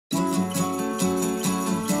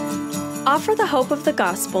Offer the hope of the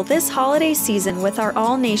gospel this holiday season with our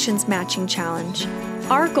All Nations Matching Challenge.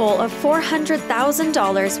 Our goal of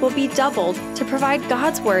 $400,000 will be doubled to provide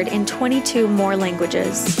God's Word in 22 more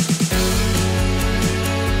languages.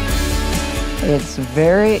 It's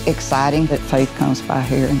very exciting that Faith Comes by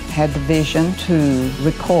Hearing had the vision to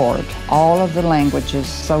record all of the languages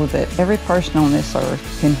so that every person on this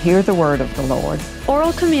earth can hear the word of the Lord.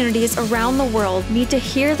 Oral communities around the world need to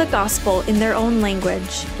hear the gospel in their own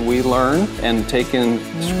language. We learn and take in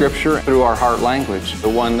Scripture through our heart language, the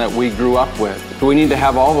one that we grew up with. We need to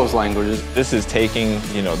have all those languages. This is taking,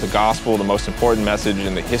 the gospel, the most important message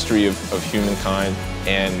in the history of humankind,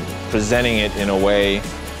 and presenting it in a way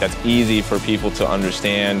that's easy for people to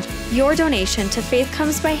understand. Your donation to Faith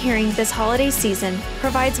Comes by Hearing this holiday season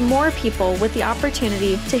provides more people with the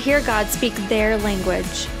opportunity to hear God speak their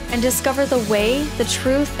language and discover the way, the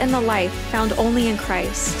truth, and the life found only in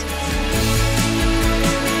Christ.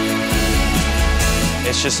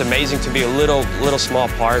 It's just amazing to be a little small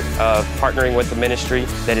part of partnering with the ministry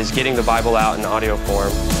that is getting the Bible out in audio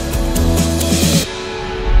form.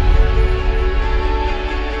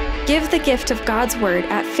 Give the gift of God's Word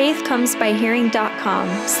at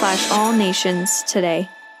faithcomesbyhearing.com/allnations today.